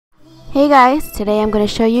Hey guys, today I'm going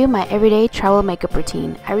to show you my everyday travel makeup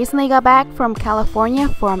routine. I recently got back from California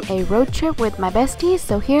from a road trip with my besties,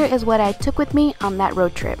 so here is what I took with me on that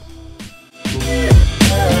road trip.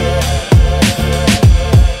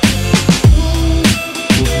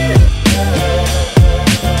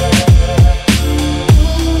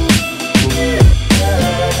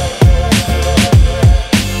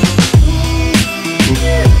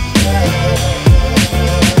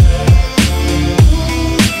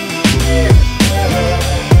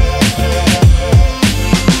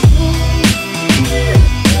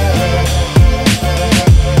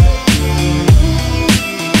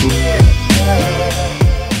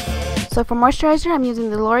 So for moisturizer, I'm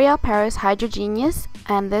using the L'Oreal Paris Hydra Genius,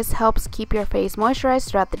 and this helps keep your face moisturized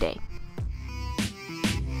throughout the day.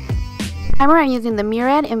 Primer, I'm using the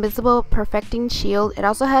Murad Invisible Perfecting Shield. It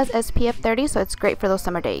also has SPF 30, so it's great for those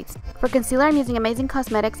summer days. For concealer, I'm using Amazing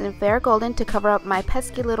Cosmetics in Fair Golden to cover up my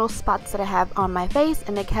pesky little spots that I have on my face,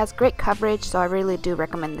 and it has great coverage, so I really do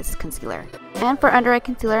recommend this concealer. And for under eye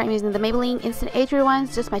concealer, I'm using the Maybelline Instant Age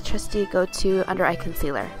Rewind, just my trusty go-to under eye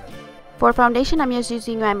concealer. For foundation, I'm just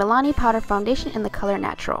using my Milani Powder Foundation in the color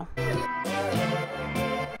Natural.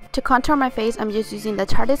 To contour my face, I'm just using the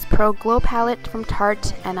Tarteist Pro Glow Palette from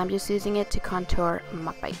Tarte, and I'm just using it to contour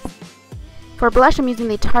my face. For blush, I'm using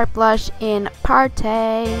the Tarte blush in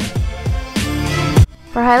Tarte.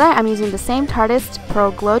 For highlight, I'm using the same Tarteist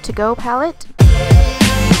Pro Glow To Go palette.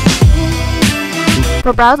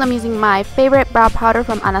 For brows, I'm using my favorite brow powder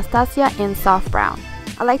from Anastasia in Soft Brown.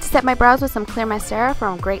 I like to set my brows with some clear mascara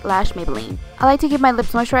from Great Lash Maybelline. I like to keep my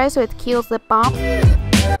lips moisturized with Kiehl's Lip Balm.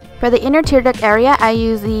 For the inner tear duct area, I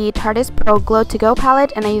use the Tarteist Pro Glow To Go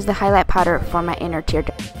palette, and I use the highlight powder for my inner tear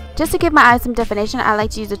duct. Just to give my eyes some definition, I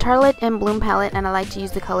like to use the Tartelette in Bloom palette, and I like to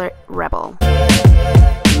use the color Rebel.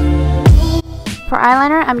 For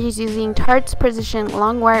eyeliner, I'm just using Tarte's Precision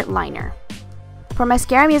Longwear Liner. For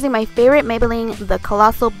mascara, I'm using my favorite Maybelline, the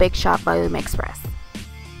Colossal Big Shot Volume Express.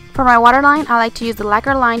 For my waterline, I like to use the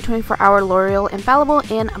Lacquer Line 24-Hour L'Oreal Infallible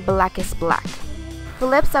in Blackest Black. For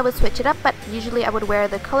lips, I would switch it up, but usually I would wear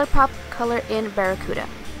the ColourPop color in Barracuda.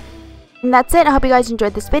 And that's it. I hope you guys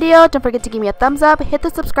enjoyed this video. Don't forget to give me a thumbs up, hit the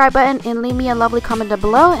subscribe button, and leave me a lovely comment down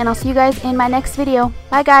below, and I'll see you guys in my next video.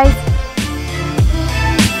 Bye guys!